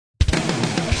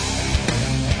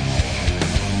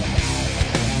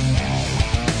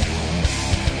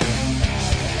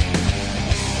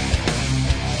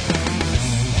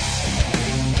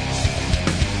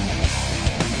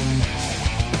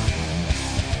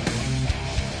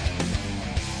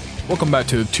Welcome back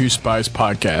to the Two Spies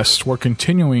podcast. We're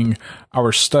continuing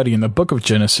our study in the book of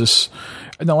Genesis.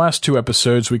 In the last two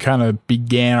episodes, we kind of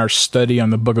began our study on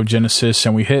the book of Genesis,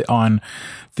 and we hit on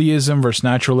theism versus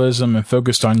naturalism and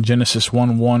focused on Genesis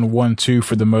 1:1, 1:2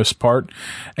 for the most part,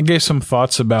 and gave some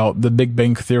thoughts about the Big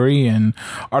Bang Theory and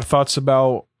our thoughts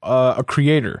about a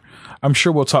creator. I'm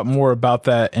sure we'll talk more about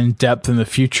that in depth in the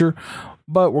future,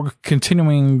 but we're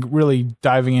continuing really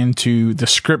diving into the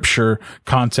scripture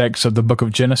context of the book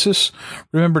of Genesis.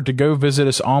 Remember to go visit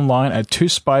us online at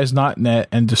twospies.net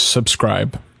and to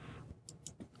subscribe.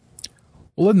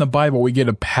 Well, in the Bible, we get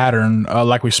a pattern,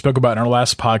 like we spoke about in our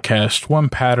last podcast. One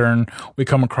pattern we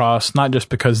come across, not just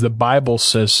because the Bible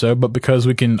says so, but because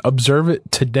we can observe it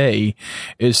today,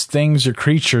 is things or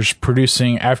creatures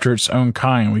producing after its own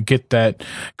kind. We get that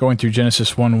going through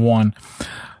Genesis 1:1.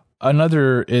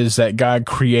 Another is that God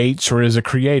creates or is a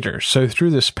creator. So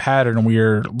through this pattern, we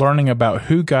are learning about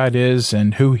who God is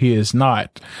and who he is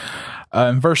not.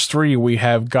 In verse 3, we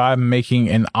have God making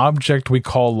an object we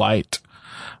call light.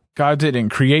 God didn't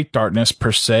create darkness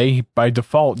per se. By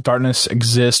default, darkness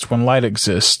exists when light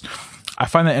exists. I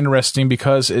find that interesting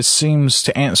because it seems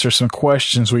to answer some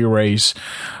questions we raise.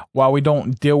 While we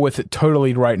don't deal with it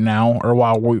totally right now, or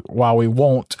while we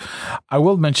won't, I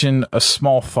will mention a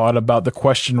small thought about the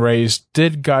question raised,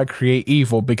 did God create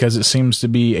evil? Because it seems to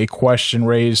be a question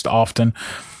raised often.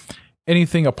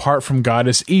 Anything apart from God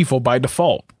is evil by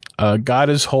default. God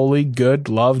is holy, good,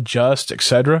 love, just,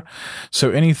 etc.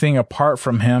 So anything apart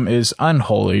from him is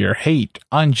unholy or hate,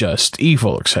 unjust,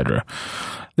 evil, etc.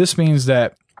 This means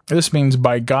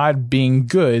by God being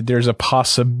good, there's a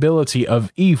possibility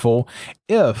of evil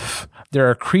if there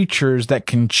are creatures that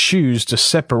can choose to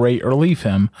separate or leave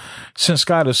him. Since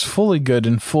God is fully good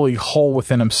and fully whole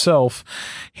within himself,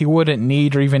 he wouldn't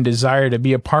need or even desire to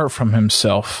be apart from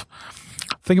himself.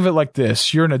 Think of it like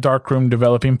this. You're in a dark room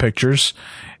developing pictures.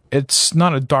 It's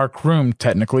not a dark room,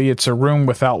 technically. It's a room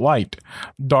without light.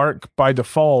 Dark, by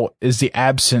default, is the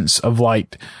absence of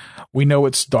light. We know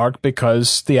it's dark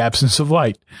because the absence of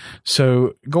light.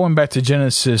 So going back to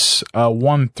Genesis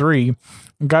 1:3,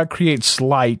 God creates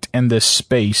light in this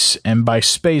space. And by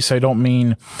space, I don't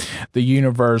mean the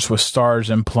universe with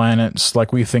stars and planets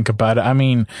like we think about it. I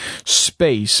mean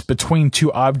space between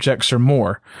two objects or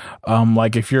more.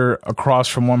 Like if you're across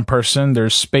from one person,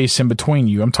 there's space in between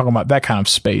you. I'm talking about that kind of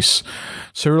space.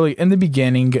 So really, in the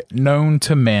beginning, known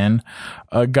to man,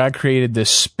 God created this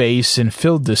space and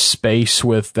filled this space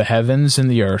with the heavens and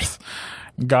the earth.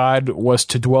 God was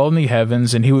to dwell in the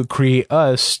heavens, and he would create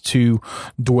us to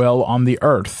dwell on the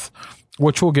earth,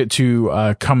 which we'll get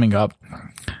to coming up.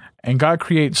 And God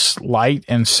creates light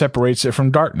and separates it from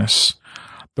darkness.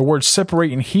 The word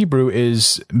separate in Hebrew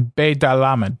is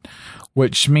bedalamed,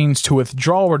 which means to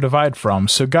withdraw or divide from.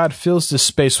 So God fills this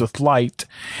space with light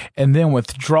and then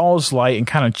withdraws light and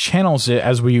kind of channels it,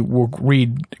 as we will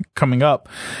read coming up,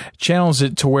 channels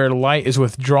it to where light is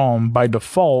withdrawn by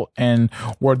default, and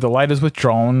where the light is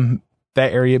withdrawn,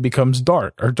 that area becomes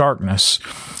dark or darkness.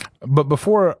 But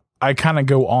before I kind of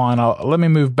go on, let me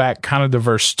move back kind of to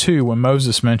verse 2 when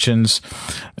Moses mentions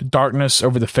darkness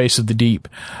over the face of the deep.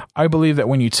 I believe that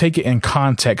when you take it in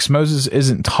context, Moses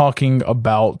isn't talking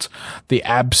about the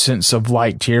absence of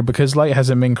light here because light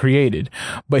hasn't been created,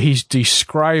 but he's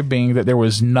describing that there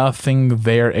was nothing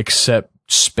there except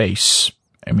space.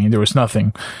 I mean, there was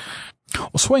nothing.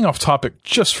 We'll swing off topic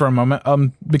just for a moment,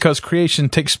 because creation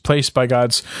takes place by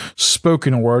God's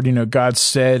spoken word. You know, God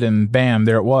said, and bam,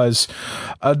 there it was.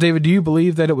 David, do you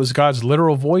believe that it was God's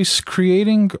literal voice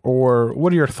creating, or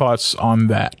what are your thoughts on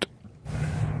that?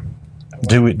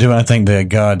 Do I think that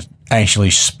God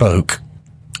actually spoke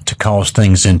to cause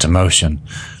things into motion?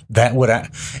 That would,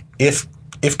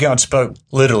 if God spoke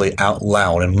literally out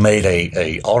loud and made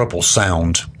a audible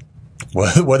sound,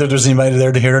 whether there's anybody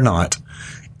there to hear or not.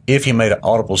 If he made an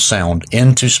audible sound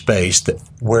into space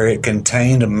where it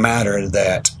contained a matter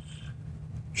that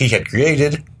he had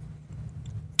created,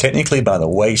 technically by the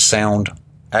way sound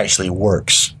actually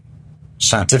works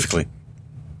scientifically,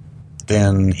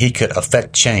 then he could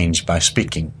affect change by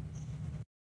speaking.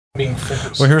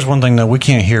 Well, here's one thing, though. We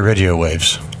can't hear radio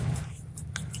waves.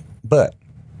 But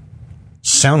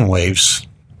sound waves,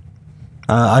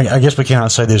 I guess we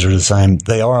cannot say these are the same.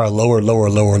 They are a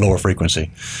lower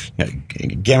frequency. You know,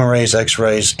 gamma rays,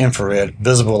 X-rays, infrared,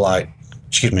 visible light,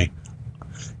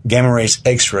 gamma rays,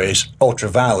 X-rays,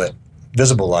 ultraviolet,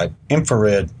 visible light,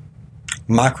 infrared,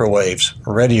 microwaves,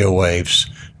 radio waves,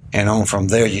 and on from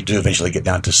there you do eventually get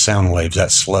down to sound waves.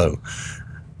 That's slow.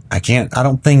 I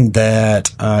don't think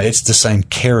that it's the same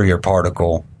carrier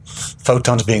particle.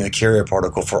 Photons being the carrier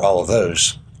particle for all of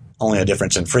those. Only a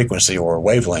difference in frequency or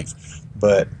wavelength.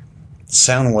 But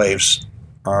sound waves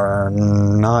are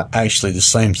not actually the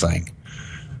same thing.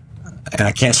 And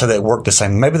I can't say they work the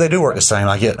same. Maybe they do work the same.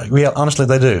 Honestly,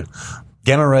 they do.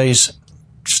 Gamma rays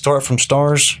start from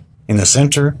stars in the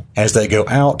center. As they go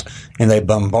out and they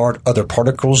bombard other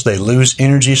particles, they lose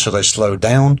energy, so they slow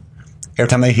down. Every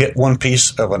time they hit one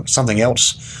piece of something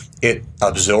else, it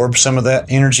absorbs some of that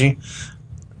energy.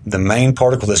 The main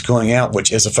particle that's going out,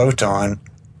 which is a photon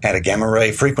at a gamma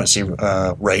ray frequency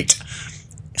rate,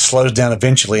 slows down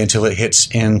eventually until it hits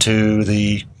into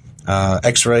the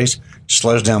X-rays,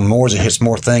 slows down more as it hits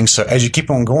more things. So as you keep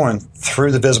on going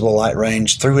through the visible light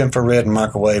range, through infrared and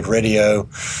microwave, radio,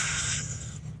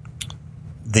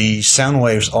 the sound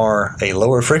waves are a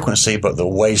lower frequency, but the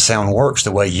way sound works,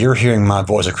 the way you're hearing my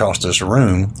voice across this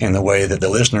room and the way that the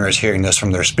listener is hearing this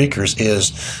from their speakers,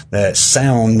 is that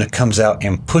sound comes out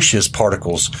and pushes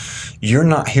particles. You're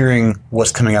not hearing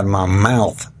what's coming out of my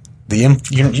mouth.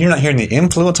 You're not hearing the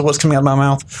influence of what's coming out of my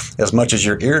mouth as much as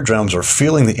your eardrums are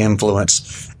feeling the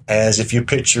influence, as if you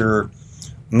picture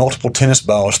multiple tennis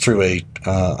balls through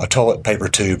a toilet paper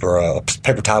tube or a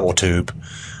paper towel tube.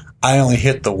 I only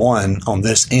hit the one on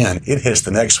this end. It hits the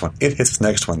next one. It hits the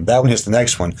next one. That one hits the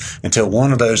next one until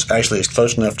one of those actually is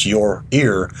close enough to your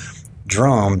ear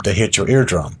drum to hit your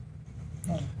eardrum.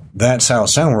 That's how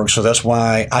sound works. So that's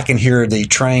why I can hear the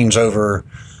trains over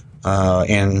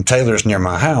in Taylor's near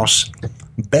my house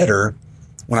better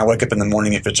when I wake up in the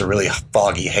morning if it's a really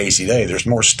foggy, hazy day. There's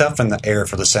more stuff in the air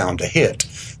for the sound to hit.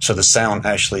 So the sound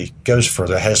actually goes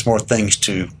further. It has more things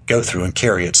to go through and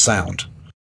carry its sound.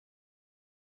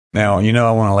 Now,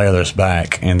 I want to layer this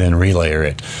back and then relayer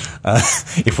it.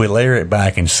 If we layer it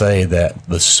back and say that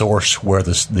the source where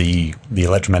the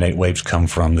electromagnetic waves come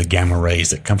from, the gamma rays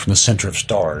that come from the center of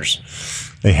stars,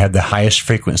 they had the highest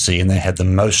frequency and they had the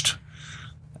most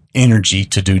energy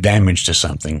to do damage to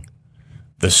something.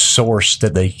 The source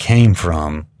that they came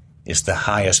from is the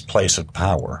highest place of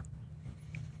power.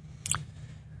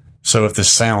 So if the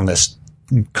sound that's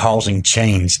causing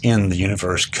change in the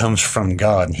universe comes from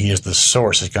God and He is the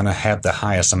source, is going to have the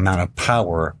highest amount of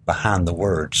power behind the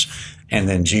words. And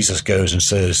then Jesus goes and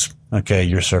says, okay,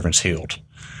 your servant's healed.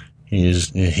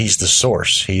 He's the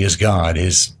source. He is God.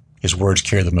 His words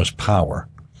carry the most power.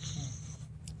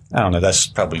 I don't know. That's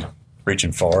probably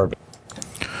reaching far. But.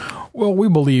 Well, we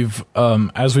believe,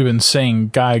 as we've been saying,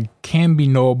 God can be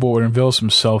knowable and reveals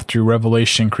Himself through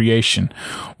revelation and creation.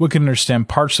 We can understand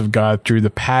parts of God through the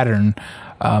pattern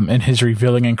in His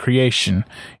revealing and creation.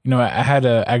 I had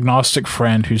an agnostic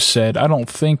friend who said, I don't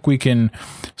think we can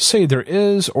say there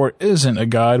is or isn't a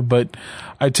God, but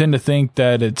I tend to think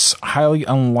that it's highly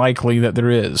unlikely that there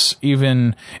is.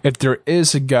 Even if there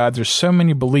is a God, there's so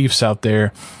many beliefs out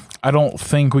there. I don't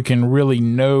think we can really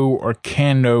know or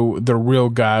can know the real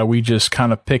God. We just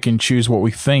kind of pick and choose what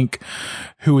we think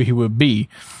who He would be.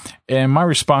 And my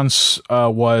response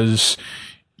was,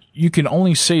 you can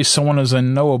only say someone is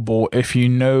unknowable if you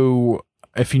know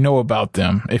about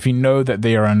them, if you know that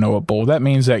they are unknowable. That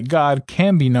means that God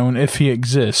can be known if He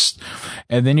exists.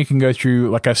 And then you can go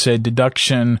through, like I said,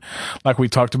 deduction, like we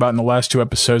talked about in the last 2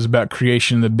 episodes about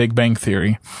creation, the Big Bang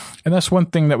Theory. And that's one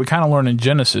thing that we kind of learn in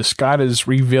Genesis. God is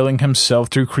revealing Himself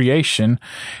through creation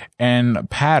and a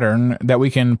pattern that we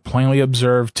can plainly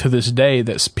observe to this day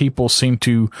that people seem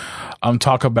to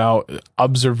talk about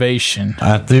observation.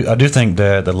 I do think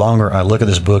that the longer I look at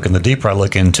this book and the deeper I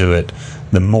look into it,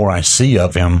 the more I see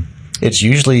of Him. It's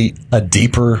usually a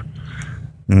deeper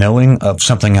knowing of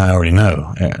something I already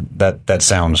know. That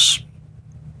sounds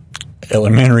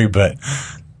elementary, but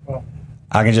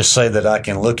I can just say that I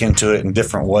can look into it in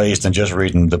different ways than just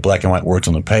reading the black and white words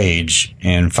on the page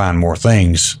and find more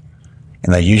things.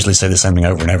 And they usually say the same thing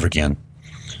over and over again.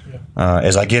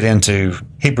 As I get into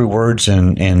Hebrew words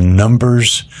and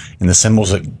numbers and the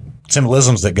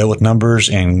symbolisms that go with numbers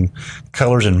and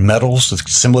colors and metals, the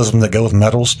symbolism that go with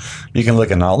metals, you can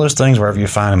look in all those things wherever you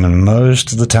find them, and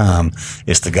most of the time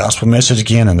it's the gospel message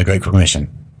again and the Great Commission.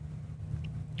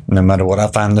 No matter what I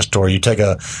find in the story,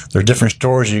 there are different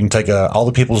stories. You can take all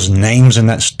the people's names in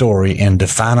that story and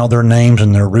define all their names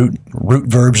and their root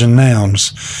verbs and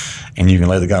nouns, and you can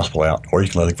lay the gospel out, or you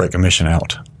can lay the Great Commission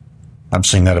out. I've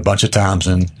seen that a bunch of times,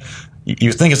 and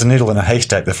you think it's a needle in a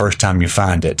haystack the first time you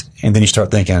find it, and then you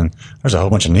start thinking, there's a whole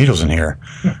bunch of needles in here.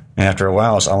 And after a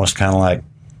while, it's almost kind of like,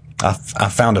 I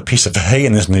found a piece of hay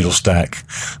in this needle stack.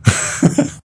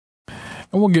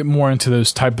 And we'll get more into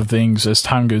those type of things as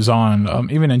time goes on.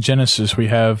 Even in Genesis, we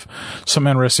have some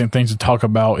interesting things to talk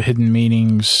about, hidden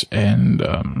meanings,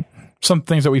 and some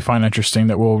things that we find interesting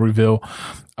that we'll reveal.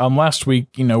 Last week,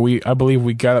 I believe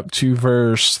we got up to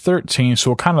verse 13,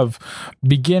 so we'll kind of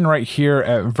begin right here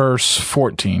at verse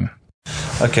 14.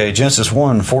 Okay, Genesis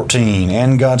 1:14.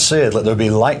 And God said, let there be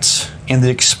lights in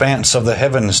the expanse of the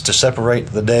heavens to separate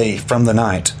the day from the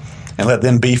night, and let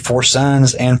them be for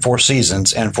signs and for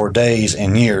seasons and for days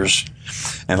and years,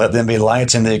 and let them be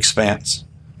lights in the expanse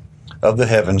of the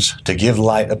heavens to give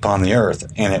light upon the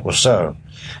earth. And it was so.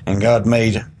 And God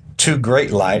made two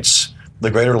great lights, the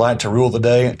greater light to rule the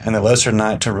day, and the lesser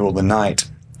night to rule the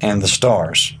night, and the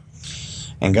stars.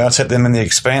 And God set them in the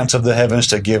expanse of the heavens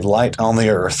to give light on the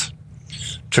earth,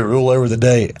 to rule over the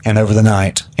day and over the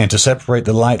night, and to separate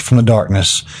the light from the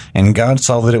darkness. And God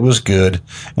saw that it was good,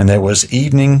 and there was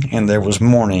evening and there was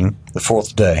morning the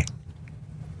fourth day.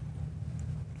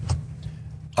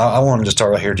 I wanted to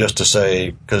start right here just to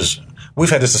say, because we've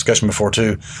had this discussion before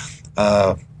too,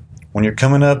 when you're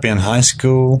coming up in high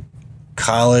school,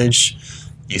 college,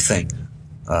 you think,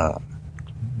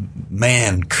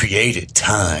 man created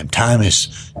time.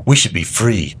 We should be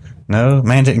free. No,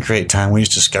 man didn't create time. We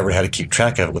just discovered how to keep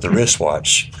track of it with a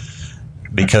wristwatch,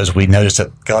 because we noticed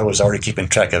that God was already keeping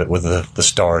track of it with the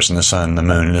stars and the sun and the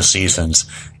moon and the seasons.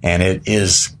 And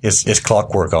it's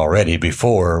clockwork already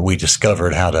before we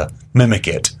discovered how to mimic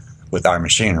it with our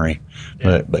machinery.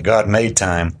 Yeah. But God made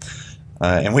time.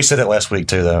 And we said it last week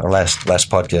too, our last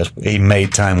podcast. He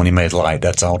made time when he made light.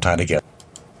 That's all tied together.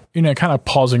 Kind of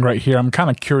pausing right here, I'm kind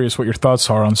of curious what your thoughts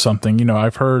are on something.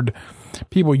 I've heard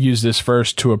people use this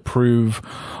verse to approve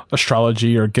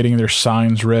astrology or getting their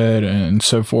signs read and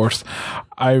so forth.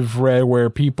 I've read where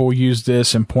people use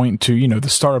this and point to, the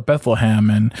Star of Bethlehem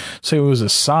and say it was a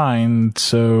sign.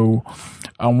 So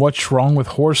what's wrong with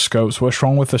horoscopes? What's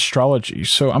wrong with astrology?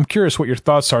 So I'm curious what your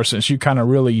thoughts are, since you kind of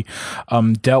really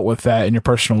dealt with that in your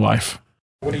personal life.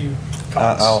 What do you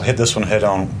thoughts? I'll hit this one head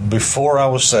on. Before I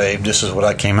was saved, this is what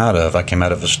I came out of. I came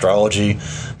out of astrology,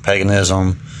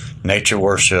 paganism, nature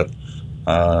worship,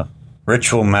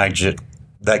 ritual magic,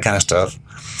 that kind of stuff.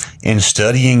 In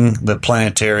studying the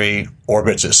planetary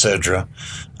orbits, etc.,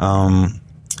 I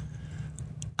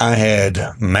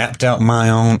had mapped out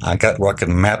my own. I got where I could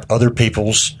map other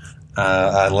people's.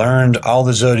 I learned all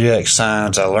the zodiac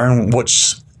signs. I learned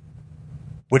which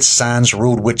signs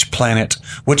ruled which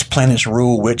planets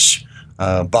rule which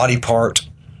body part.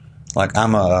 Like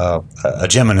I'm a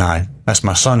Gemini. That's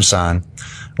my sun sign.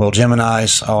 Well,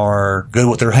 Geminis are good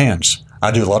with their hands. I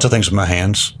do lots of things with my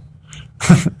hands.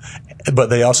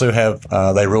 But they also have,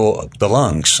 they rule the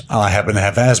lungs. I happen to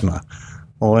have asthma.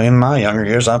 Well, in my younger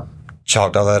years, I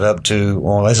chalked all that up to,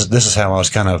 well, this is how I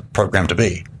was kind of programmed to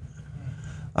be.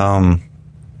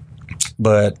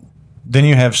 But then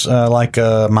you have,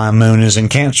 my moon is in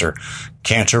Cancer.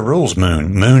 Cancer rules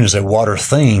moon. Moon is a water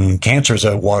thing. Cancer is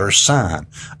a water sign.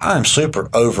 I'm super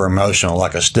over emotional,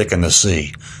 like a stick in the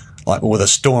sea, like with a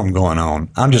storm going on.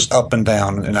 I'm just up and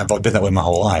down, and I've been that way my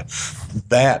whole life.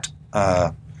 That,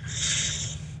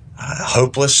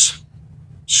 hopeless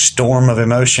storm of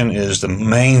emotion is the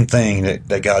main thing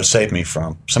that God saved me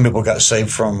from. Some people got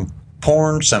saved from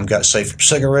porn, some got saved from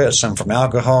cigarettes, some from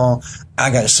alcohol.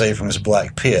 I got saved from this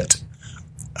black pit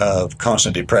of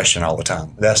constant depression all the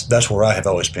time. That's where I have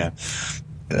always been.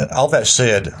 All that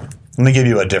said, let me give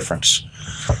you a difference.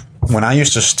 When I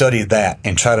used to study that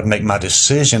and try to make my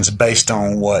decisions based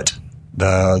on what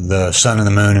the sun and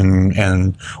the moon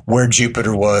and where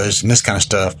Jupiter was and this kind of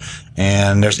stuff.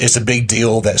 And it's a big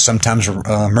deal that sometimes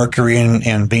Mercury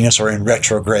and Venus are in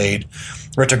retrograde.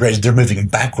 Retrograde, they're moving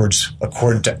backwards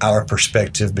according to our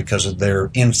perspective because they're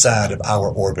inside of our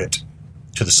orbit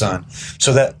to the sun.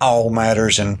 So that all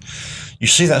matters. And you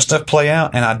see that stuff play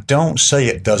out, and I don't say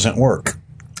it doesn't work.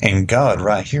 And God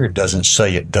right here doesn't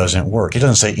say it doesn't work. He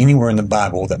doesn't say anywhere in the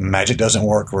Bible that magic doesn't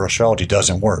work or astrology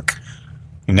doesn't work.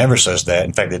 He never says that.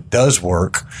 In fact, it does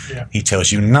work. Yeah. He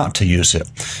tells you not to use it.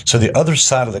 So the other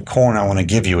side of the coin I want to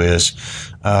give you is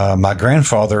my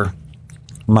grandfather,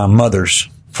 my mother's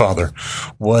father,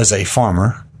 was a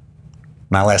farmer.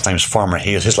 My last name is Farmer.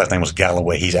 His last name was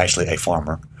Galloway. He's actually a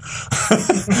farmer.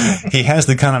 He has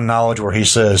the kind of knowledge where he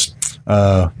says,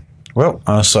 every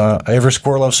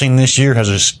squirrel I've seen this year has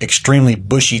this extremely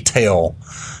bushy tail.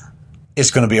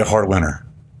 It's going to be a hard winter.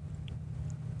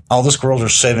 All the squirrels are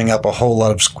saving up a whole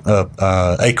lot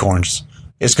of acorns.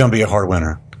 It's going to be a hard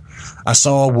winter. I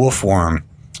saw a wolfworm.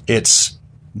 It's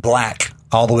black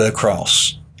all the way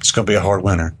across. It's going to be a hard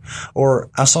winter. Or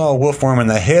I saw a wolfworm and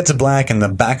the head's black and the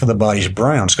back of the body's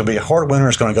brown. It's going to be a hard winter.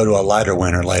 It's going to go to a lighter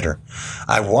winter later.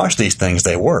 I watched these things.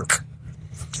 They work.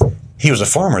 He was a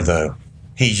farmer, though.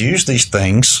 He used these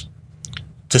things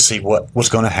to see what was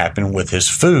going to happen with his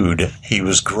food he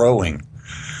was growing.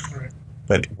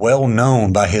 But well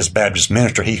known by his Baptist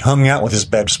minister. He hung out with his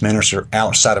Baptist minister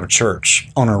outside of church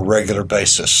on a regular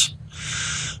basis.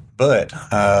 But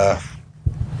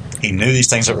He knew these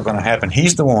things that were going to happen.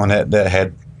 He's the one that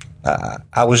had,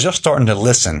 I was just starting to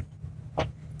listen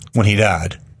when he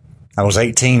died. I was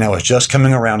 18. I was just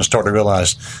coming around to start to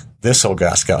realize this old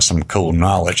guy's got some cool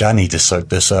knowledge. I need to soak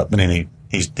this up. And then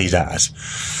he dies.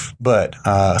 But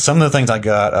some of the things I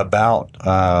got about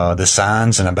the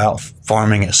signs and about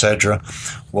farming, etc.,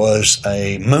 was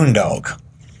a moon dog.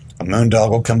 A moon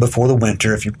dog will come before the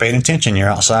winter. If you're paying attention, you're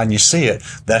outside and you see it.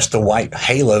 That's the white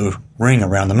halo ring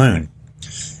around the moon.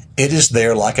 It is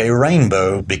there like a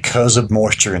rainbow because of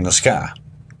moisture in the sky.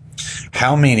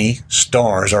 How many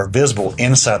stars are visible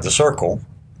inside the circle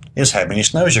is how many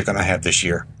snows you're going to have this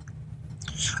year.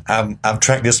 I've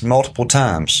tracked this multiple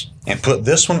times and put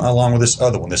this one along with this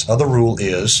other one. This other rule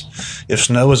is if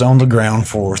snow is on the ground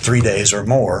for 3 days or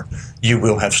more, you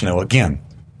will have snow again.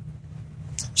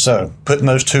 So putting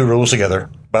those two rules together,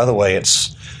 by the way,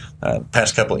 it's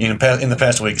past couple, in the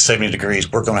past week, 70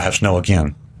 degrees, we're going to have snow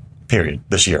again, period,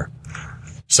 this year.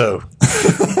 So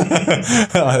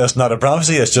that's not a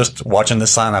prophecy. It's just watching the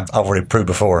sign I've already proved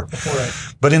before. Right.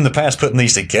 But in the past, putting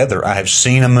these together, I have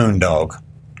seen a moon dog.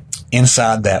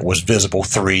 Inside that was visible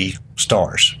 3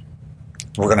 stars.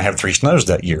 We're going to have 3 snows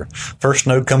that year. First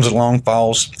snow comes along,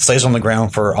 falls, stays on the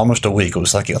ground for almost a week. It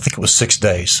was I think it was 6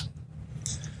 days.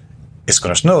 It's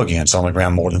going to snow again. It's on the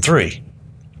ground more than 3.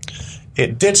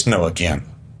 It did snow again.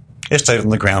 It stayed on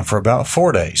the ground for about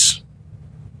 4 days.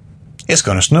 It's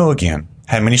going to snow again.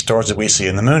 How many stars did we see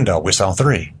in the moon dog? We saw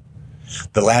 3.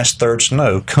 The last third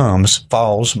snow comes,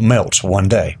 falls, melts one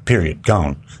day. Period.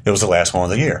 Gone. It was the last one of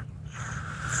the year.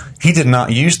 He did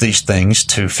not use these things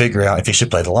to figure out if he should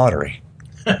play the lottery.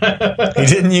 He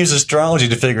didn't use astrology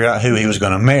to figure out who he was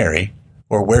going to marry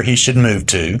or where he should move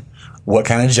to, what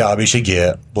kind of job he should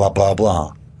get, blah, blah,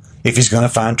 blah. If he's going to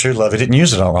find true love, he didn't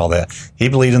use it all that. He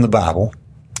believed in the Bible.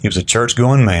 He was a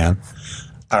church-going man.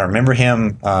 I remember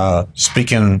him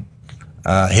speaking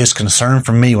his concern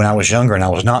for me when I was younger and I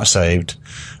was not saved,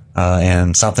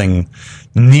 and something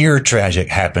near tragic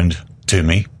happened to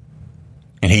me.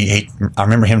 And I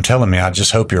remember him telling me, I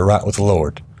just hope you're right with the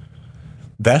Lord.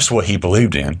 That's what he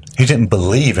believed in. He didn't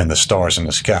believe in the stars in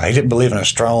the sky. He didn't believe in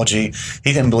astrology.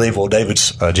 He didn't believe, well,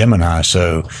 David's a Gemini,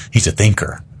 so he's a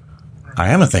thinker. I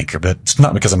am a thinker, but it's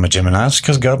not because I'm a Gemini. It's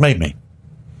because God made me.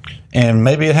 And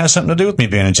maybe it has something to do with me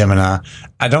being a Gemini.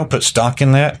 I don't put stock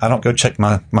in that. I don't go check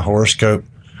my horoscope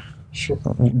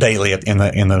daily in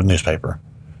the newspaper.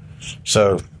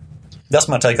 So that's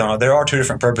my take on it. There are 2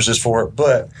 different purposes for it,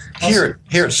 but here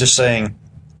it's just saying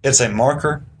it's a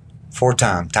marker for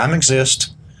time. Time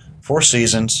exists, 4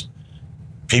 seasons.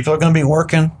 People are going to be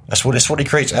working. That's what he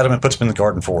creates Adam and puts them in the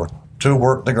garden for, to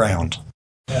work the ground.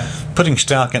 Yeah. Putting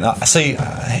stock in. See,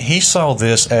 he saw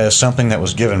this as something that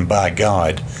was given by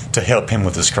God to help him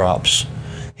with his crops.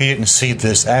 He didn't see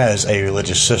this as a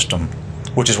religious system,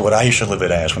 which is what I used to live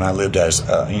it as when I lived as,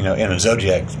 in a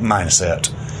zodiac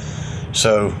mindset.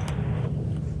 So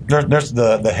there's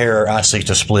the hair I see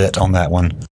to split on that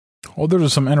one. Well, those are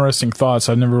some interesting thoughts.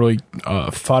 I've never really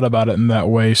thought about it in that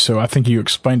way, so I think you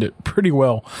explained it pretty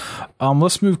well.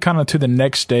 Let's move kind of to the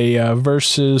next day,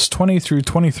 verses 20 through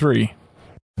 23.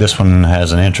 This one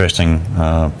has an interesting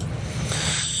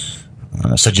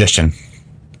suggestion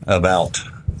about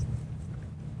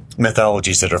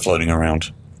mythologies that are floating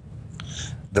around.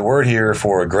 The word here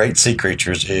for great sea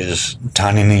creatures is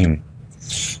Tananim.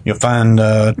 You'll find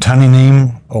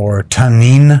Tananim or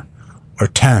Tanin or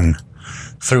Tan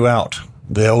throughout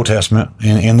the Old Testament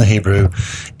in the Hebrew.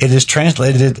 It is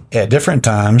translated at different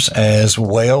times as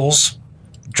whales,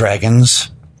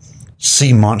 dragons,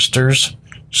 sea monsters,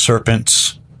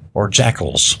 serpents, or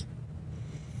jackals.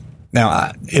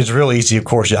 Now, it's real easy, of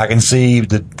course. I can see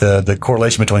the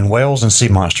correlation between whales and sea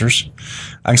monsters.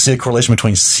 I can see a correlation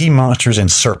between sea monsters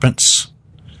and serpents.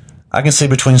 I can see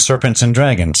between serpents and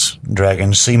dragons.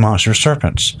 Dragons, sea monsters,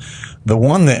 serpents. The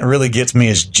one that really gets me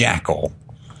is jackal.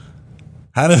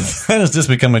 How does this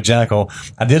become a jackal?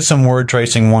 I did some word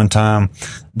tracing one time.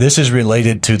 This is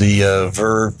related to the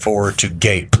verb for to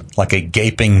gape, like a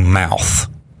gaping mouth.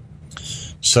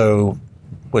 So,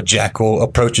 a jackal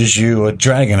approaches you, a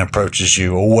dragon approaches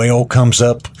you, a whale comes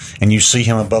up and you see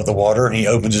him above the water and he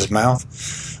opens his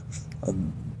mouth.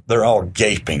 They're all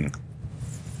gaping.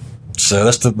 So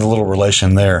that's the little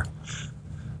relation there.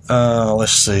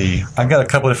 Let's see. I got a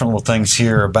couple of different little things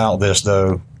here about this,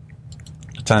 though.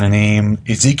 Tiny name,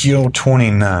 Ezekiel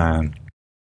 29.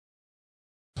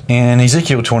 And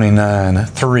Ezekiel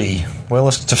 29:3. Well,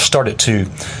 let's just start at 2.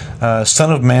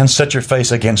 Son of man, set your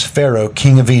face against Pharaoh,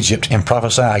 king of Egypt, and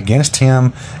prophesy against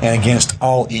him and against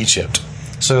all Egypt.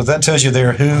 So that tells you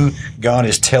there who God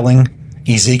is telling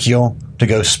Ezekiel to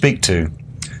go speak to.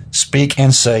 Speak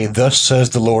and say, Thus says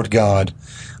the Lord God,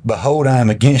 Behold, I am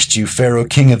against you, Pharaoh,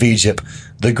 king of Egypt,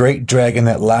 the great dragon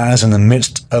that lies in the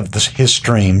midst of his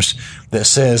streams, that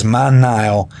says, My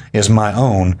Nile is my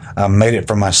own, I made it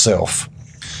for myself.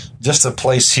 Just a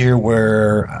place here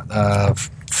where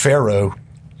Pharaoh,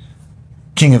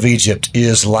 king of Egypt,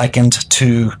 is likened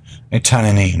to a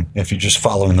Tanannim, if you're just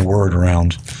following the word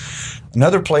around.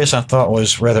 Another place I thought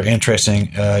was rather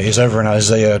interesting is over in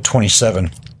Isaiah 27.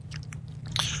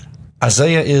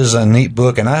 Isaiah is a neat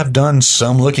book, and I have done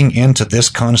some looking into this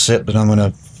concept that I'm going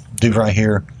to do right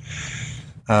here.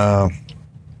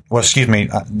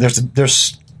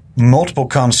 There's multiple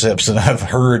concepts that I've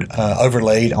heard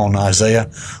overlaid on Isaiah.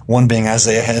 One being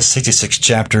Isaiah has 66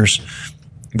 chapters.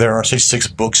 There are 66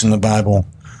 books in the Bible.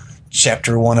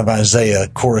 Chapter 1 of Isaiah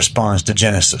corresponds to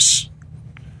Genesis.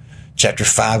 Chapter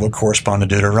 5 would correspond to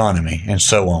Deuteronomy, and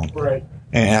so on. Right.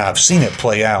 And I've seen it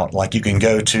play out. Like you can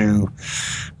go to,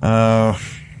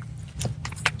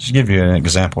 just give you an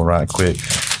example right quick.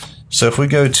 So if we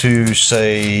go to,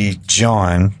 say,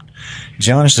 John is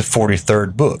the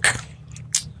 43rd book.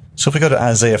 So if we go to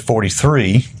Isaiah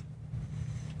 43,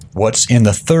 what's in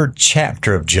the 3rd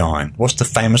chapter of John? What's the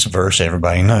famous verse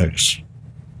everybody knows?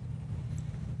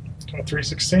 John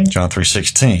 3:16. John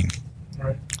 3:16.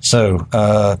 Right. So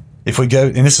if we go,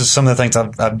 and this is some of the things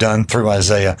I've done through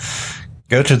Isaiah,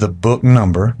 go to the book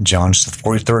number, John's the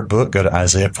 43rd book, go to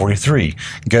Isaiah 43.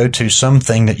 Go to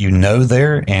something that you know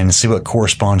there and see what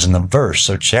corresponds in the verse.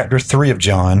 So chapter 3 of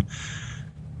John,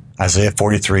 Isaiah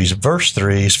 43's verse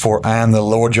 3 is, For I am the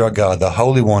Lord your God, the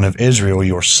Holy One of Israel,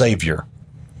 your Savior.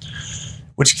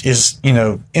 Which is, in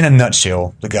a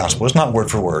nutshell, the gospel. It's not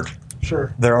word for word.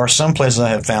 Sure. There are some places I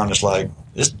have found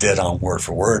it's dead on word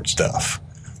for word stuff.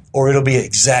 Or it'll be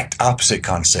exact opposite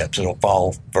concepts. It'll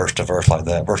fall verse to verse like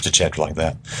that, verse to chapter like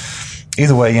that.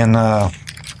 Either way, in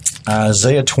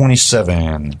Isaiah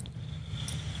 27,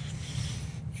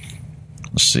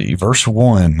 let's see, verse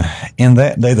 1. In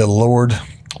that day the Lord,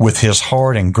 with his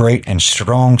hard and great and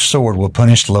strong sword, will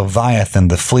punish Leviathan,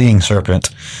 the fleeing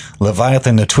serpent,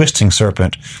 Leviathan, the twisting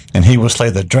serpent, and he will slay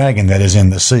the dragon that is in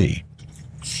the sea.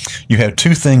 You have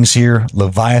two things here,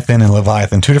 Leviathan and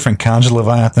Leviathan, two different kinds of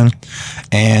Leviathan,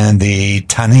 and the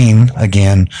Tannin,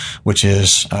 again, which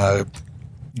is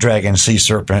dragon, sea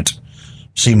serpent,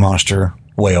 sea monster,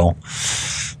 whale.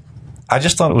 I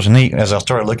just thought it was neat as I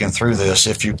started looking through this.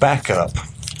 If you back up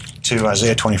to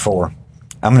Isaiah 24,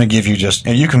 I'm going to give you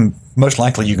and you can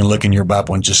look in your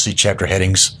Bible and just see chapter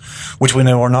headings, which we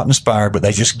know are not inspired, but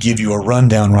they just give you a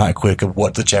rundown right quick of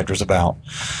what the chapter is about.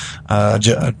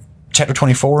 Chapter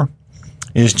 24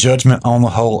 is judgment on the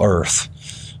whole earth.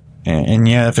 And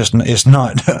yeah, if it's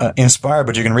not inspired,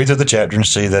 but you can read through the chapter and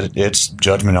see that it's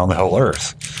judgment on the whole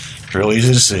earth. It's real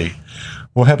easy to see.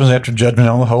 What happens after judgment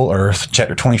on the whole earth?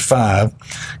 Chapter 25,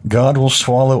 God will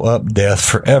swallow up death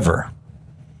forever.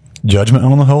 Judgment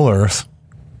on the whole earth,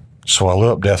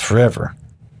 swallow up death forever.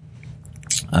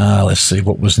 Let's see,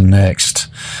 what was next?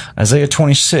 Isaiah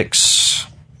 26,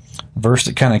 verse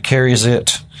that kind of carries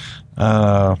it.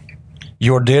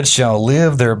 Your dead shall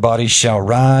live, their bodies shall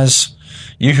rise.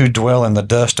 You who dwell in the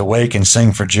dust, awake and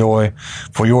sing for joy.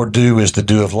 For your dew is the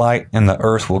dew of light, and the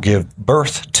earth will give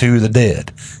birth to the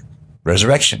dead.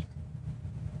 Resurrection.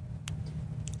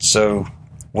 So,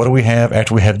 what do we have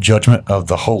after we have judgment of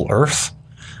the whole earth?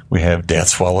 We have death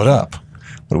swallowed up.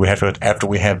 What do we have after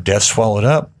we have death swallowed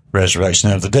up? Resurrection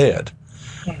of the dead.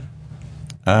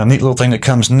 Neat little thing that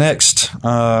comes next.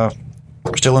 We're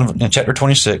still in chapter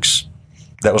 26.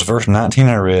 That was verse 19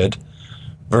 I read.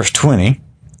 Verse 20.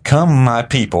 Come, my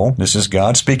people. This is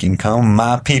God speaking. Come,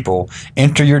 my people.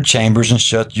 Enter your chambers and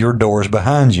shut your doors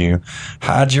behind you.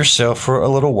 Hide yourself for a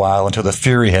little while until the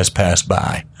fury has passed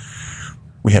by.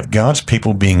 We have God's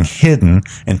people being hidden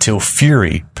until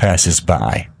fury passes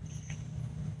by.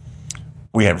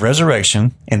 We have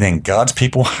resurrection and then God's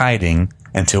people hiding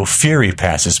until fury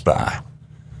passes by.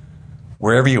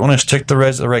 Wherever you want to stick the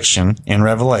resurrection in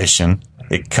Revelation,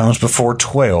 it comes before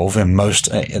 12 in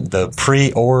most the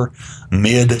pre or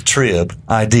mid-trib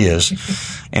ideas.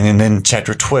 And then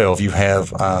chapter 12, you have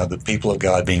the people of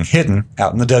God being hidden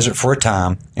out in the desert for a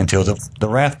time until the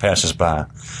wrath passes by.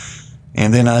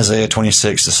 And then Isaiah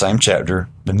 26, the same chapter,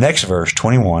 the next verse,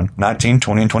 21, 19,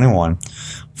 20, and 21.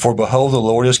 For behold, the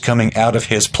Lord is coming out of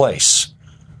his place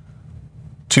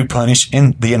to punish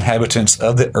the inhabitants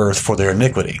of the earth for their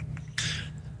iniquity.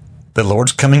 The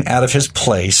Lord's coming out of his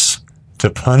place to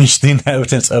punish the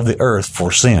inhabitants of the earth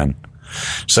for sin.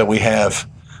 So we have,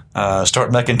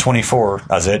 start back in 24,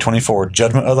 Isaiah 24,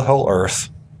 judgment of the whole earth.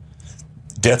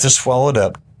 Death is swallowed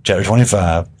up. chapter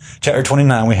 25. Chapter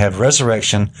 29, we have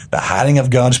resurrection, the hiding of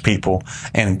God's people,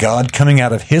 and God coming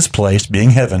out of his place,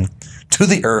 being heaven, to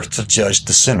the earth to judge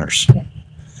the sinners.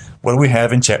 What do we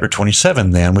have in chapter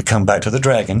 27 then? We come back to the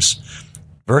dragons.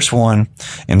 Verse 1,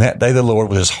 in that day the Lord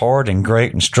with his hard and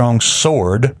great and strong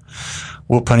sword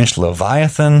will punish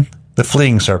Leviathan, the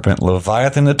fleeing serpent,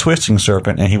 Leviathan, the twisting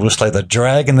serpent, and he will slay the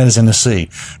dragon that is in the sea.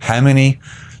 How many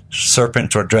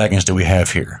serpents or dragons do we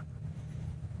have here?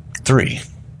 3.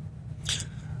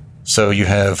 So you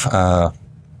have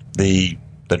the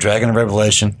dragon of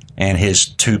Revelation and his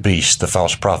 2 beasts, the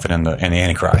false prophet and the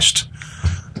Antichrist.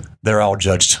 They're all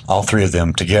judged, all 3 of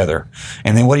them together.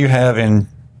 And then what do you have in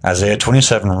Isaiah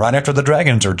 27, right after the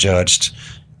dragons are judged?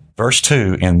 Verse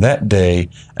 2, in that day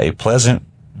a pleasant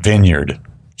vineyard,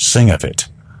 sing of it.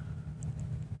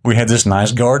 We have this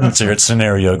nice garden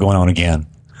scenario going on again.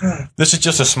 This is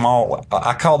just a small,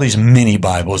 I call these mini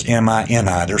Bibles,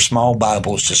 M-I-N-I. They're small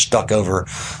Bibles just stuck over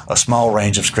a small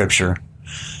range of Scripture.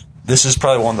 This is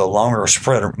probably one of the longer,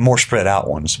 more spread out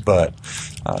ones, but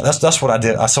that's what I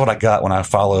did. That's what I got when I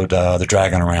followed the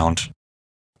dragon around.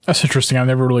 That's interesting. I've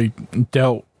never really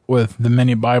dealt with the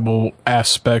mini Bible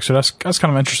aspect, so that's kind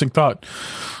of an interesting thought.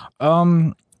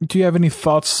 Do you have any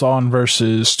thoughts on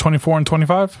verses 24 and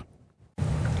 25?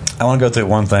 I want to go through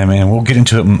one thing, man. We'll get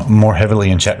into it more heavily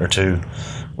in chapter 2,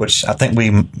 which I think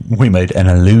we made an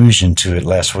allusion to it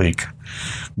last week.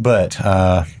 But,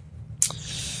 and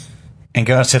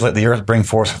God said, let the earth bring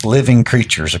forth living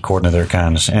creatures according to their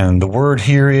kindness. And the word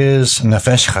here is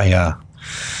nefesh chaya.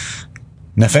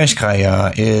 Nefesh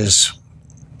chaya is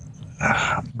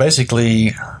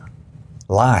basically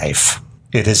life.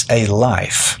 It is a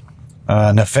life.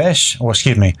 Let's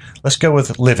go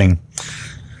with living.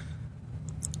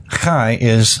 Chai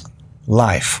is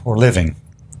life or living.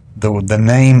 The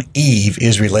name Eve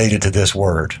is related to this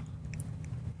word.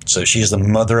 So she is the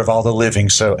mother of all the living,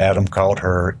 so Adam called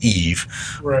her Eve,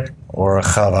 right, or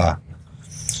Chava.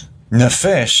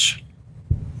 Nefesh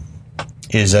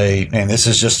is and this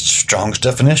is just Strong's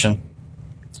definition,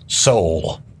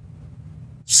 soul,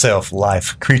 self,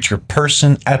 life, creature,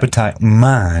 person, appetite,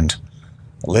 mind,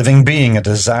 a living being, a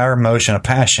desire, motion, a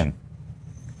passion.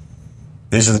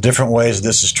 These are the different ways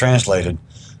this is translated.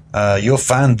 You'll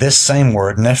find this same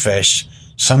word, nefesh,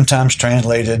 sometimes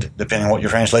translated, depending on what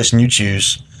your translation you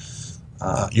choose,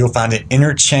 you'll find it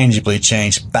interchangeably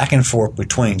changed back and forth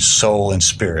between soul and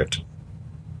spirit.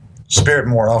 Spirit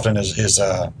more often is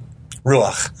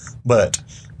ruach, but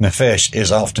nefesh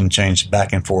is often changed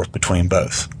back and forth between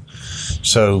both.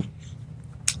 So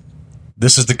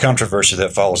this is the controversy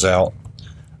that falls out.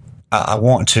 I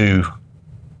want to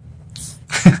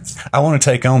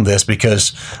take on this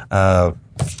because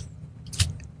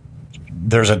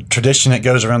there's a tradition that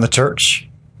goes around the church,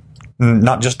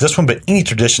 not just this one, but any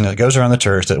tradition that goes around the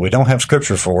church that we don't have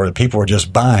scripture for, that people are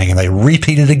just buying, and they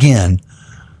repeat it again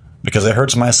because they heard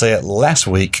somebody say it last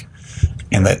week,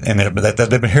 and that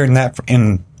they've been hearing that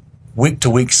in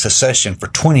week-to-week succession for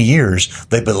 20 years.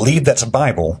 They believe that's a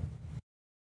Bible.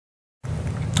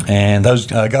 And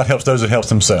God helps those that help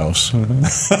themselves.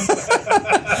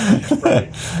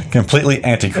 Completely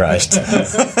antichrist.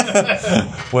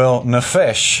 Well,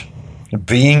 nefesh,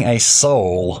 being a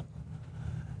soul,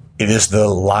 it is the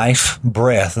life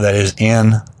breath that is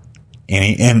in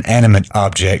any inanimate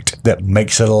object that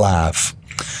makes it alive.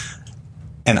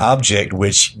 An object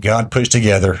which God puts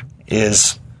together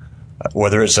is,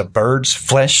 whether it's a bird's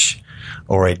flesh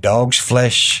or a dog's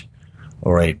flesh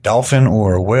or a dolphin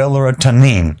or a whale or a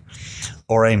tanin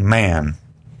or a man,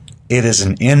 it is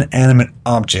an inanimate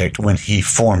object when he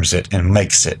forms it and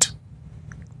makes it.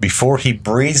 Before he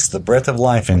breathes the breath of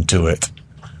life into it,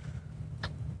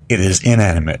 it is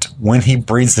inanimate. When he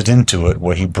breathes it into it,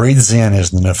 what he breathes in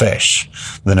is the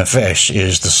nefesh. The nefesh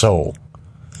is the soul.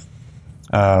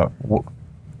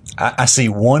 I see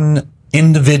one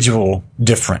individual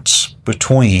difference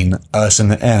between us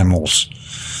and the animals.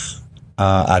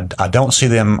 I don't see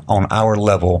them on our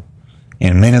level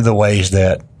in many of the ways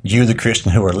that you, the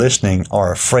Christian who are listening,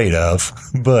 are afraid of.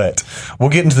 But we'll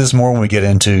get into this more when we get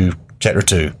into chapter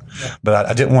 2. Yeah. But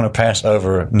I didn't want to pass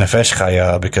over nefesh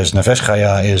chaya, because nefesh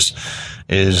chaya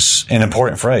is an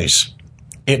important phrase.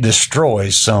 It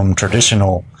destroys some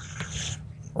traditional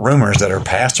rumors that are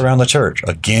passed around the church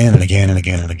again and again and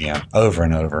again and again, over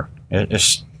and over.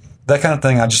 It's that kind of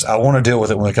thing. I want to deal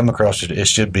with it when we come across it. It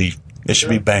should be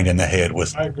banged in the head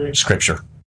with Scripture.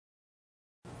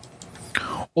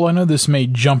 Well, I know this may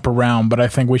jump around, but I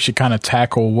think we should kind of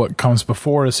tackle what comes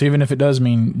before us, even if it does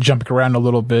mean jumping around a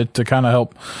little bit to kind of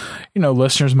help,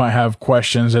 listeners might have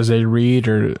questions as they read,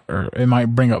 or it might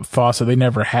bring up thoughts that they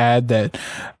never had, that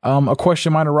a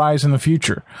question might arise in the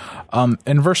future.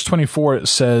 In verse 24, it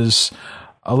says,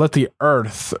 let the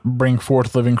earth bring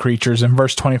forth living creatures. In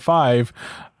verse 25,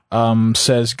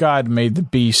 says God made the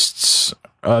beasts,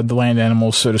 the land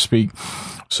animals, so to speak.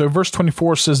 So verse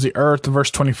 24 says the earth, verse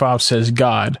 25 says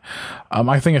God.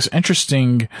 I think it's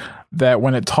interesting that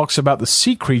when it talks about the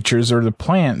sea creatures or the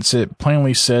plants, it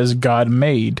plainly says God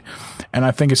made. And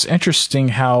I think it's interesting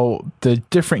how the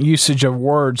different usage of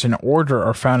words and order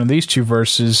are found in these two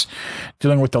verses.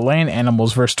 Dealing with the land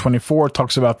animals, verse 24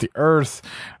 talks about the earth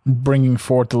bringing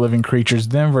forth the living creatures.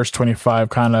 Then verse 25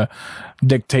 kind of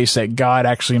dictates that God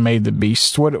actually made the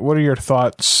beasts. What are your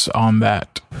thoughts on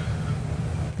that?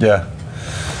 Yeah.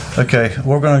 Okay,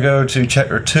 we're going to go to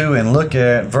chapter 2 and look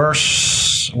at verse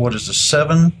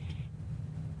 7?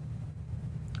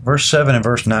 Verse 7 and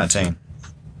verse 19.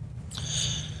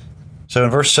 So in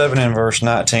verse 7 and verse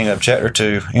 19 of chapter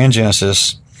 2 in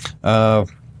Genesis,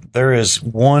 there is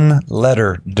one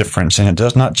letter difference, and it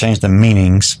does not change the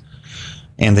meanings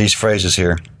in these phrases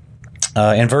here.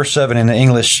 In verse 7 in the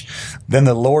English, then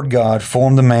the Lord God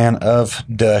formed the man of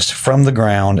dust from the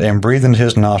ground and breathed into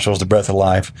his nostrils the breath of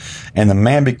life, and the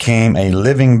man became a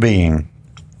living being.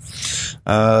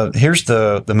 Here's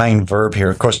the main verb here.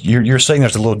 Of course, you're saying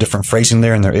there's a little different phrasing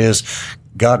there, and there is.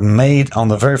 God made, on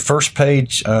the very first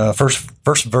page,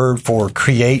 first verb for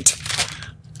create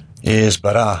is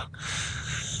bara.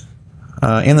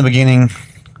 In the beginning,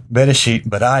 Bereshit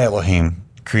bara Elohim,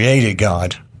 created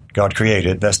God. God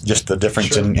created. That's just the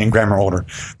difference in grammar order.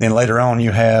 Then later on,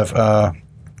 you have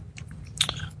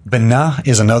bina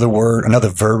is another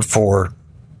verb for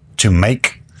to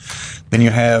make. Then you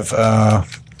have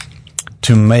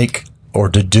to make or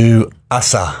to do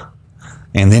asa.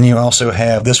 And then you also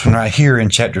have this one right here in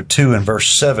chapter 2 and verse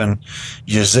 7,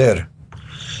 yezer.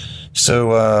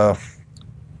 So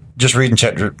just reading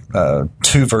chapter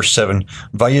 2, verse 7,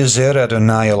 Vayezer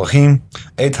Adonai Elohim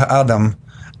et ha'adam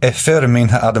efer min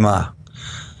ha'adamah.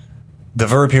 The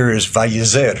verb here is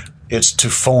vayezer. It's to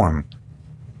form.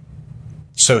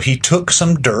 So he took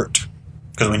some dirt,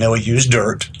 because we know he used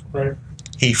dirt. Right.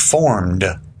 He formed.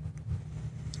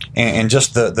 And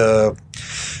just there's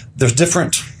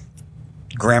different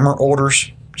grammar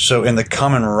orders. So in the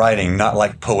common writing, not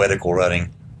like poetical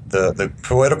writing, the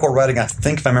poetical writing, I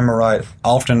think if I remember right,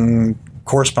 often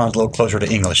corresponds a little closer to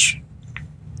English.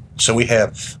 So we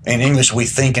have, in English, we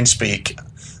think and speak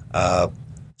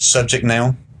subject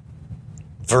noun,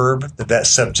 verb that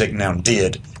subject noun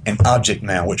did, and object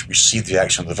noun, which received the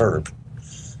action of the verb.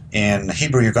 In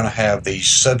Hebrew, you're going to have the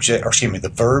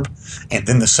verb, and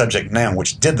then the subject noun,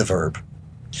 which did the verb.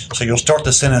 So you'll start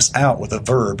the sentence out with a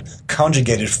verb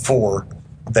conjugated for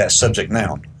that subject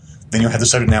noun. Then you'll have the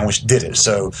subject noun, which did it.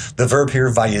 So the verb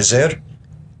here, vayezer,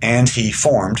 and he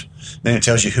formed. Then it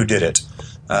tells you who did it.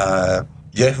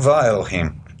 Yehovah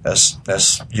Elohim.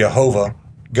 That's Jehovah,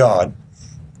 God.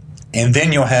 And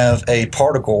then you'll have a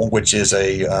particle, which is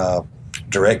a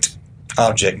direct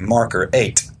object marker,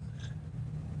 8.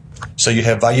 So you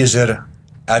have Vayezer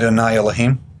Adonai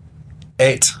Elohim,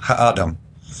 8 ha'adam.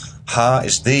 Ha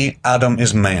is the, Adam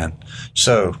is man.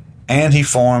 So, and he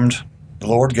formed the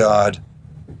Lord God,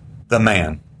 the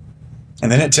man.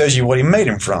 And then it tells you what he made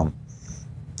him from.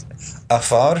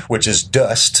 Afar, which is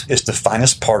dust, is the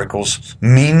finest particles.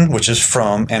 Min, which is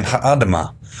from, and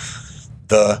ha'adamah,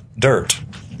 the dirt.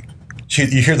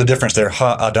 You hear the difference there.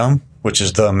 Ha'adam, which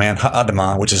is the man.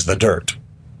 Ha'adamah, which is the dirt.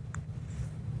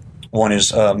 One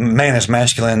is, man is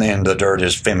masculine and the dirt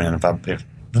is feminine.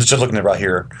 Just looking at it right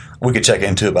here, we could check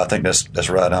into it, but I think that's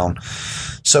right on.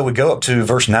 So we go up to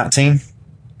verse 19.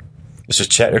 This is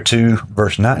chapter 2,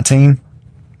 verse 19.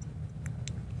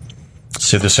 Let's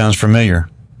see if this sounds familiar.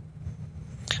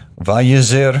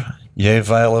 Vayezer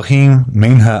Yehovah Elohim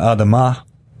min ha'adamah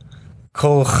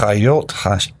kol chayot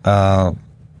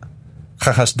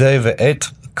chachasdei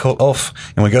ve'et kol of.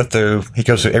 And we go through, he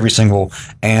goes through every single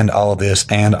and all of this,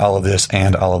 and all of this,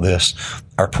 and all of this.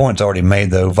 Our point's already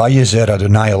made though. Vayezer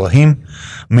Adonai Elohim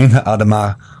min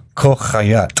ha'adamah kol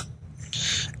chayat.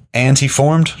 And he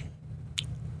formed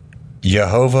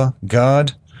Jehovah,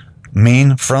 God,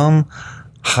 min, from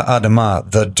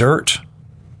ha'adamah, the dirt.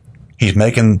 He's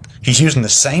using the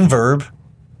same verb,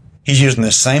 he's using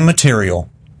the same material,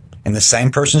 and the same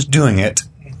person's doing it.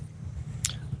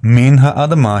 Min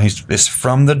ha'adamah, it's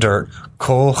from the dirt.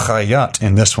 Kol chayat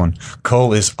in this one.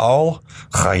 Kol is all,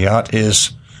 chayat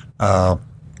is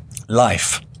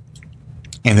life.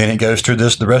 And then it goes through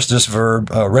the rest of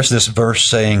this verse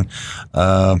saying,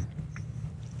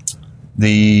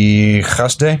 the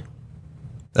chasde,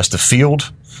 that's the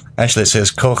field. Actually, it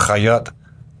says kol chayat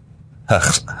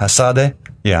hasade.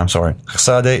 Yeah, I'm sorry.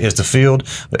 Chasade is the field.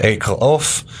 The Eikol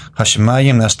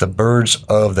Hashemayim, that's the birds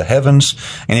of the heavens.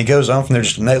 And he goes on from there,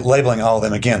 just labeling all of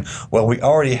them again. Well, we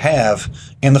already have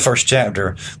in the first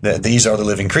chapter that these are the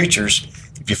living creatures.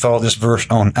 If you follow this verse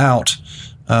on out,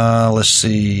 let's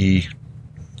see.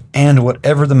 And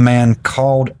whatever the man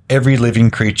called every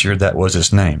living creature, that was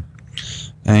his name.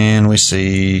 And we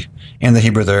see in the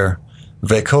Hebrew there,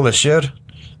 Ve'kol asher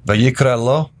vayikra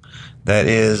lo, that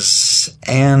is,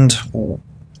 and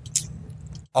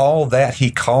all that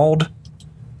he called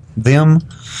them,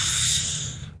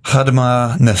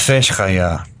 Hadma Nefesh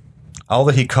Chaya, all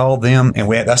that he called them,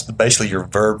 and that's basically your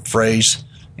verb phrase,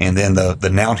 and then the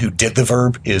noun who did the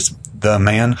verb is the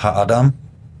man, Ha'adam.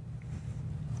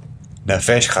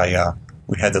 Nefesh Chaya,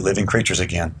 we had the living creatures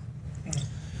again.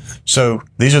 So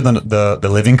these are the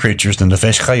living creatures, the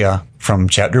Nefesh Chaya from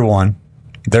chapter 1.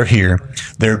 They're here.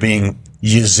 They're being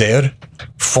Yezer,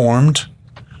 formed,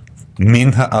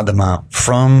 Min ha'adamah,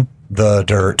 from the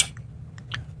dirt,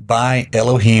 by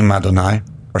Elohim Adonai,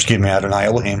 Adonai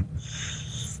Elohim,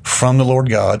 from the Lord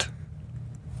God.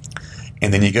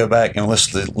 And then you go back and we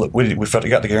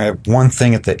forgot to grab one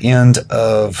thing at the end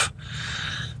of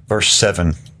verse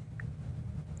 7.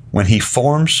 When he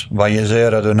forms,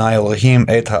 Vayezer Adonai Elohim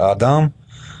et ha'adam,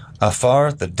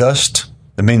 afar, the dust,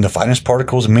 the finest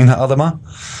particles, Min ha'adamah.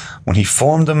 When he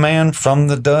formed the man from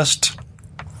the dust,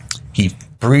 he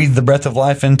breathed the breath of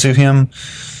life into him.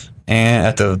 And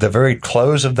at the very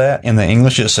close of that, in the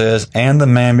English, it says, and the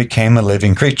man became a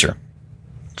living creature.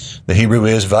 The Hebrew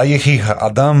is, Vayehi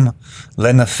ha'adam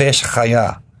lenefesh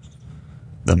chaya.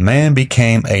 The man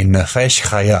became a nefesh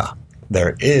chaya.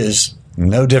 There is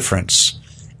no difference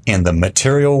in the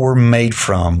material we're made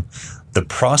from, the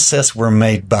process we're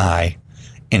made by,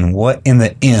 and what in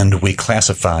the end we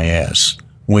classify as.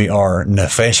 We are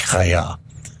nefesh chaya.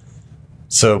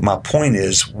 So my point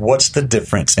is, what's the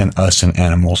difference in us and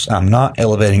animals? I'm not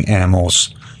elevating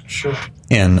animals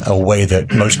in a way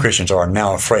that most Christians are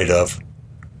now afraid of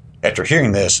after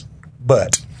hearing this,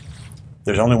 but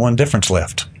there's only one difference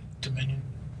left.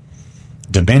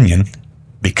 Dominion,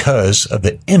 because of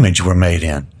the image we're made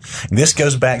in. And this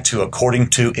goes back to according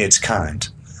to its kind,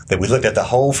 that we looked at the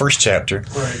whole first chapter.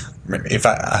 Right. If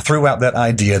I threw out that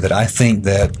idea that I think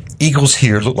that eagles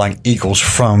here look like eagles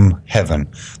from heaven.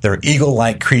 They're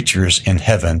eagle-like creatures in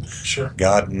heaven. Sure.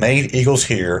 God made eagles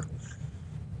here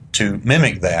to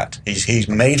mimic that. He's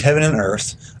made heaven and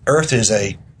earth. Earth is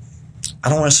I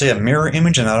don't want to say a mirror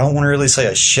image, and I don't want to really say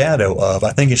a shadow of.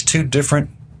 I think it's two different.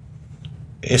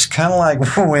 It's kind of like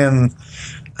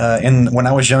when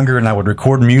I was younger and I would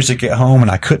record music at home and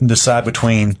I couldn't decide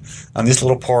between, on this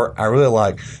little part, I really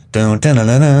like dun dun dun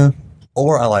dun,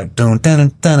 or I like dun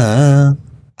dun dun dun.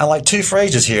 I like two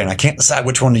phrases here and I can't decide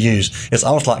which one to use. It's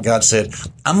almost like God said,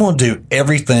 I'm going to do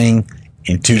everything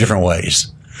in two different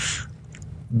ways.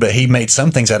 But he made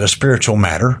some things out of spiritual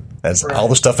matter. That's all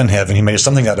the stuff in heaven. He made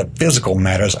something out of physical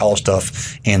matter. That's all the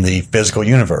stuff in the physical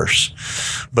universe.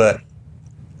 But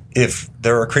if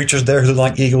there are creatures there who look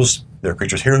like eagles, there are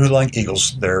creatures here who look like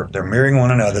eagles. They're mirroring one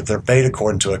another. They're made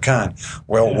according to a kind.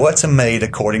 Well, what's made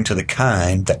according to the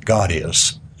kind that God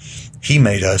is? He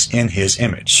made us in his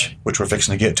image, which we're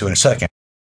fixing to get to in a second.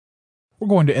 We're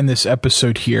going to end this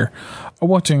episode here. I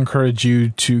want to encourage you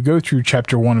to go through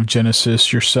chapter 1 of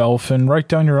Genesis yourself and write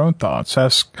down your own thoughts.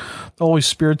 Ask the Holy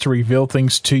Spirit to reveal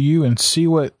things to you and see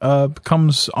what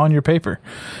comes on your paper.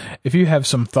 If you have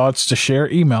some thoughts to share,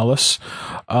 email us.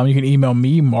 You can email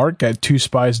me, Mark, at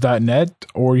twospies.net,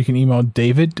 or you can email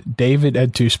David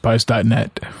at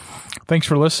twospies.net. Thanks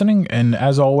for listening, and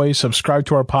as always, subscribe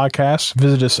to our podcast.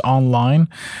 Visit us online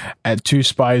at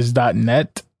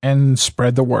twospies.net and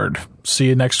spread the word. See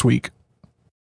you next week.